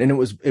included, and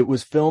it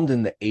was filmed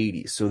in the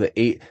 80s. So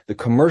the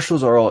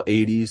commercials are all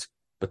 80s,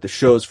 but the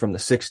show's from the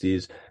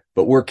 60s,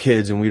 but we're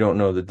kids and we don't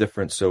know the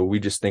difference. So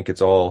we just think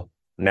it's all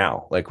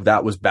now. Like,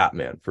 that was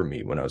Batman for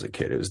me when I was a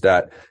kid. It was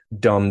that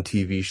dumb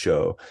TV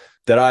show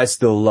that I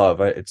still love.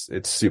 It's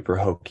super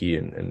hokey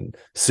and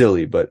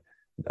silly, but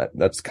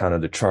that's kind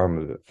of the charm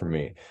of it for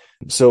me.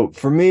 So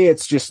for me,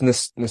 it's just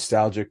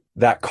nostalgic.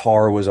 That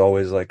car was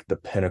always like the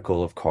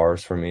pinnacle of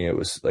cars for me. It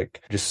was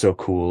like just so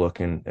cool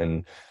looking,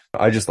 and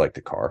I just like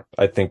the car.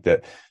 I think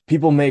that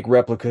people make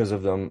replicas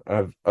of them.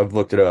 I've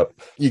looked it up.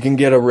 You can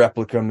get a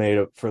replica made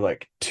up for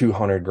like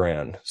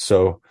 $200,000.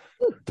 So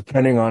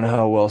depending on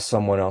how well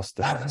someone else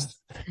does,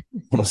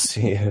 we'll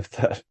see if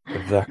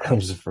that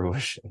comes to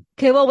fruition.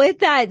 Okay, well, with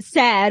that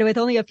said, with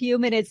only a few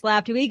minutes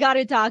left, we got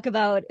to talk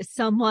about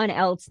someone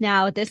else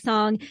now. This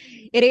song,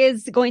 it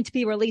is going to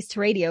be released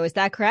to radio. Is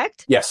that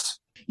correct? Yes.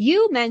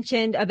 You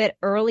mentioned a bit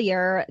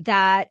earlier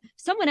that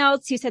someone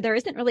else, you said there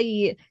isn't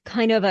really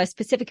kind of a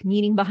specific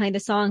meaning behind the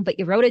song, but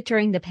you wrote it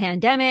during the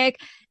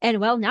pandemic. And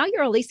well, now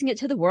you're releasing it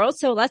to the world.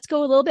 So let's go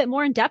a little bit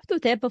more in depth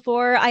with it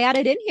before I add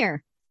it in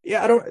here.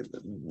 Yeah,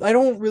 I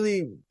don't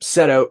really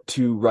set out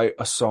to write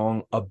a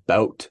song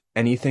about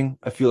anything.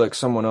 I feel like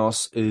someone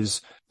else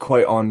is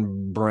quite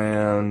on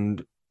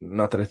brand.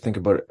 Not that I think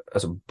about it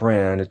as a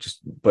brand,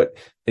 but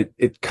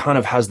it kind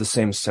of has the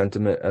same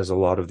sentiment as a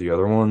lot of the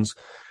other ones.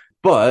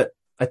 But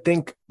I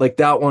think like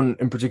that one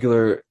in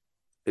particular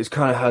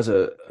talks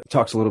a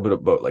little bit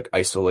about like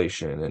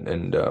isolation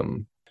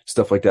and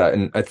stuff like that.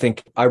 And I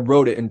think I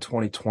wrote it in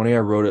 2020. I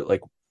wrote it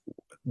like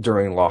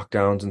during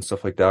lockdowns and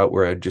stuff like that,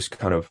 where I'd just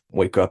kind of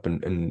wake up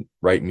and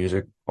write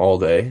music all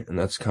day. And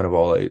that's kind of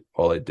all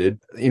I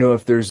did. You know,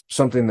 if there's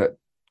something that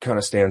kind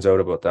of stands out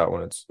about that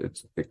one,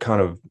 it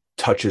kind of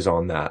touches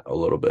on that a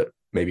little bit,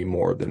 maybe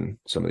more than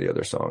some of the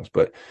other songs.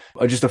 But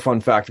just a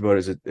fun fact about it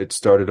is it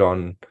started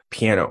on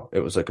piano.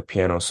 It was like a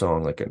piano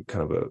song, like a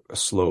kind of a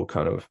slow,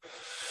 kind of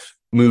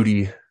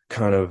moody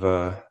kind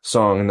of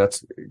song. And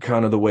that's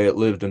kind of the way it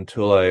lived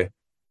until I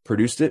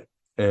produced it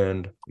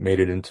and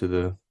made it into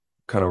the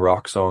kind of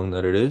rock song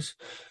that it is.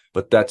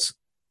 But that's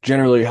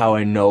generally how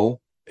I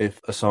know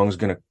if a song's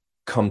going to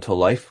come to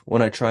life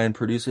when I try and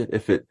produce it.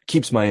 If it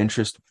keeps my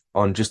interest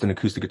on just an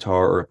acoustic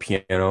guitar or a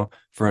piano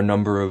for a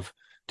number of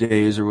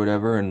days or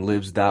whatever and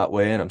lives that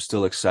way, and I'm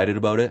still excited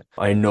about it,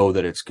 I know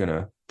that it's going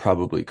to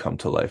probably come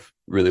to life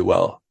really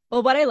well.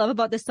 Well, what I love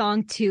about the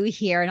song too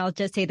here, and I'll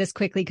just say this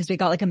quickly because we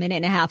got like a minute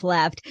and a half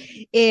left,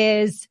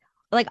 is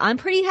like, I'm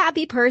a pretty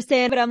happy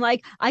person, but I'm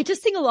like, I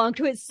just sing along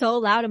to it so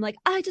loud. I'm like,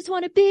 I just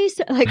want to be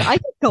like, I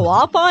can go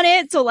off on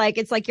it. So like,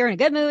 it's like, you're in a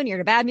good mood, you're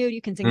in a bad mood,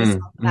 you can sing this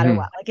song no matter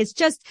what. Like, it's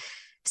just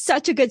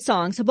such a good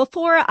song. So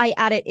before I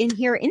add it in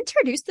here,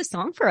 introduce the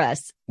song for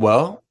us.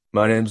 Well,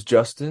 my name's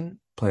Justin,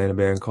 playing a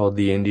band called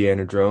the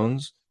Indiana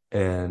Drones.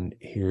 And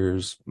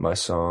here's my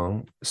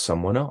song,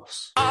 Someone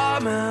Else.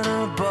 I'm in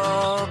a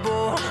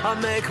bubble, I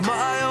make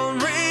my own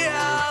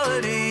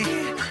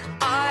reality.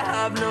 I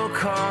have no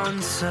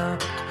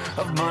concept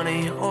of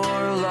money or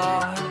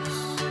loss.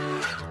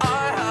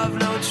 I have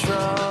no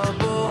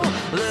trouble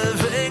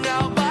living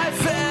out my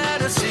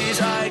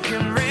fantasies. I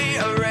can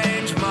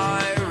rearrange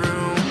my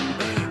room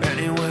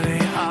any way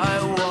I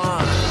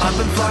want. I've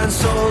been flying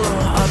solo,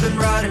 I've been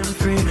riding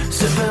free,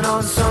 sipping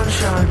on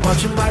sunshine,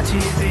 watching my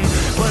TV.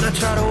 When I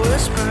try to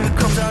whisper, it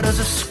comes out as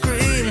a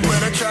scream.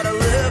 When I try to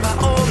live, I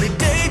only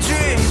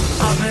daydream.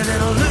 I've been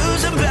in a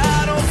losing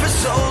battle for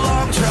so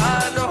long,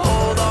 trying to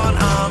hold on.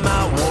 I'm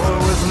at war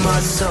with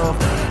myself.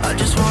 I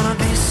just wanna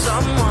be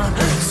someone.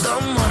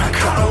 I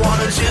kinda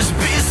wanna just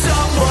be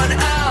someone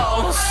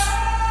else.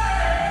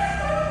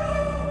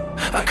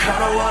 I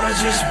kinda wanna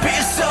just be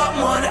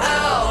someone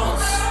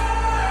else.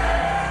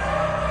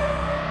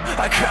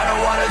 I kinda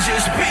wanna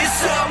just be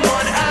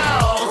someone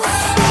else.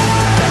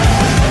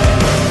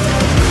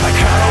 I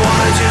kinda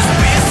wanna just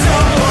be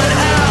someone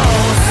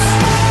else.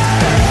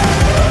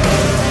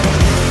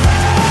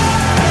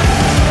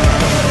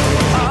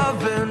 I've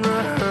been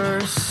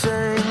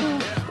rehearsing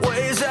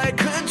ways I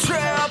could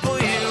trample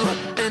you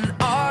in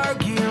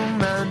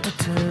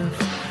argumentative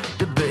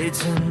debates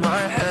in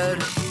my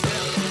head.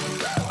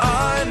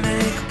 I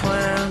make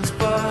plans,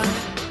 but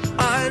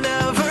I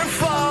never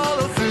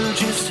follow through.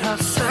 Just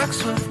have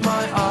sex with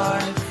my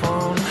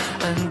iPhone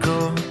and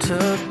go to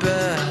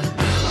bed.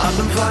 I've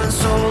been flying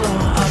solo,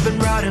 I've been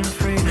riding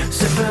free,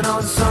 sipping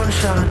on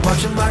sunshine,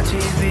 watching my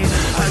TV.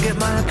 I get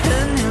my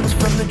opinions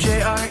from the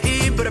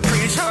JRE, but I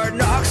preach hard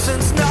knocks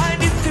since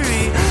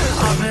 93.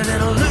 I've been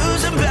in a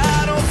losing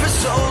battle for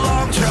so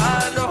long,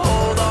 trying to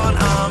hold on.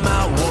 I'm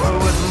at war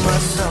with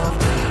myself.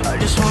 I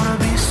just wanna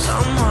be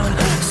someone.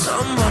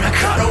 I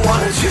kinda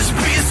wanna just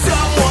be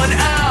someone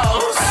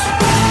else.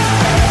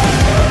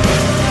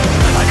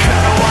 I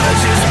kinda wanna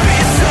just be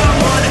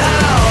someone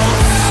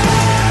else.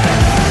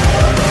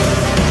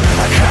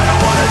 I kinda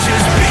wanna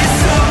just be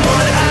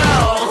someone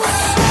else.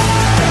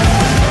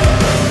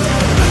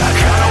 I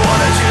kinda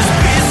wanna just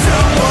be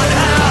someone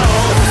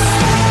else.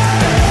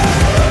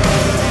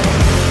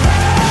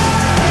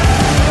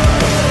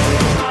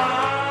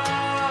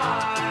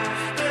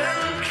 I've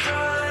been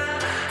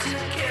trying to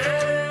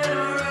get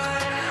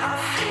right. I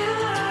feel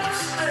like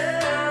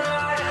spinning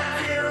right. I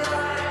feel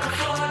like a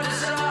flawed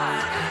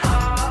design.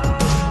 I've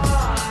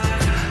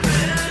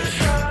been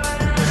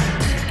trying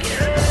to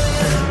get right.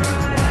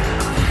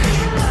 I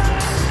feel like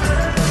spinning right.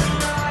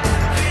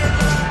 I feel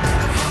like a flawed design.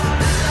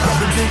 I've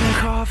been drinking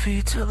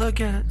coffee till I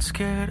get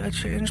scared. I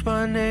changed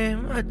my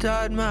name, I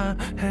dyed my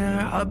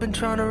hair. I've been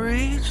trying to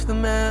reach the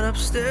man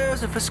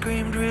upstairs. If I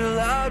screamed real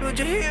loud, would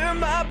you hear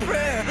my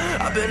prayer?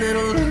 I've been in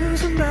a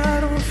losing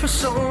battle for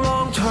so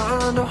long,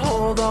 trying to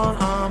hold on.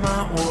 I'm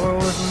at war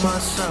with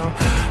myself.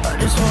 I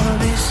just wanna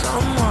be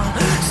someone.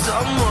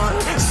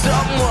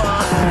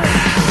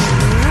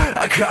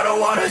 I kinda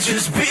wanna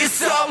just be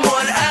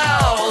someone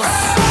else.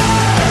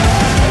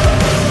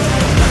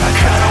 I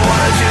kinda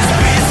wanna just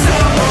be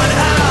someone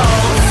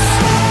else.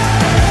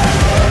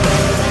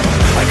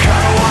 I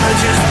kinda wanna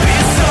just be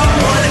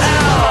someone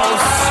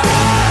else.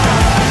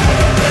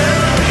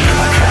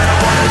 I kinda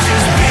wanna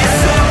just be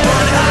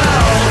someone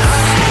else.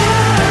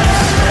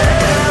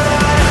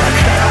 I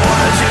kinda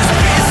wanna just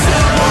be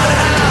someone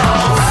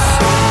else.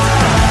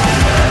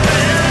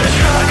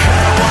 I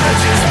kinda wanna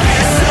just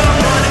be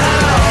someone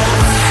else.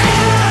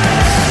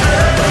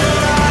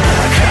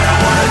 I kinda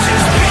wanna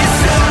just be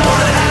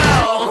someone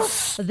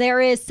else.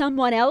 There is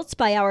Someone Else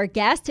by our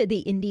guest, the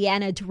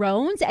Indiana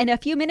Drones. And a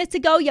few minutes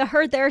ago, you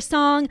heard their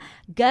song,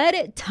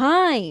 Good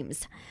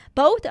Times.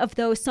 Both of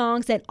those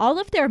songs and all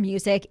of their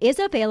music is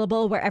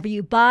available wherever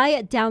you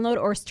buy, download,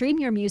 or stream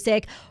your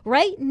music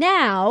right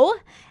now.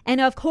 And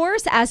of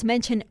course, as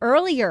mentioned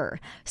earlier,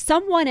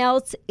 Someone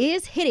Else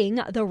is hitting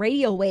the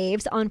radio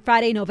waves on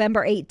Friday,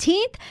 November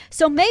 18th.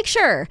 So make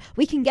sure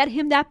we can get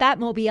him that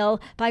Batmobile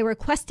by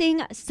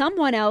requesting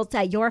Someone Else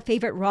at your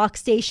favorite rock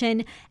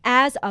station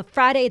as of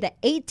Friday the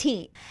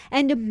 18th.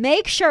 And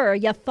make sure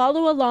you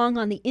follow along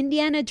on the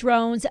Indiana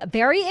Drones'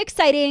 very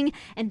exciting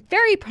and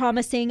very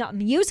promising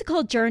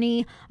musical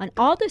journey on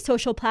all the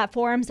social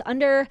platforms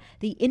under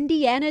the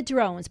Indiana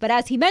Drones. But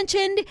as he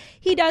mentioned,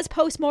 he does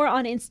post more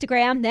on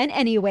Instagram than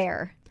anywhere.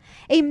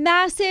 A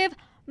massive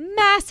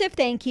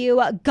thank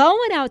you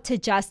going out to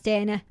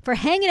Justin for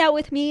hanging out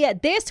with me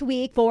this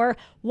week for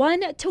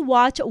One to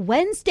Watch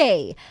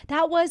Wednesday.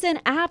 That was an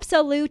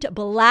absolute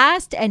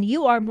blast, and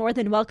you are more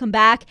than welcome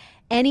back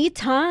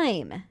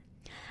anytime.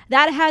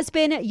 That has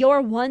been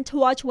your One to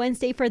Watch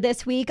Wednesday for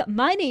this week.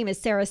 My name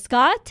is Sarah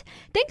Scott.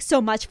 Thanks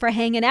so much for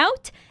hanging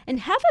out,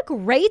 and have a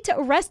great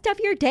rest of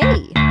your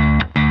day.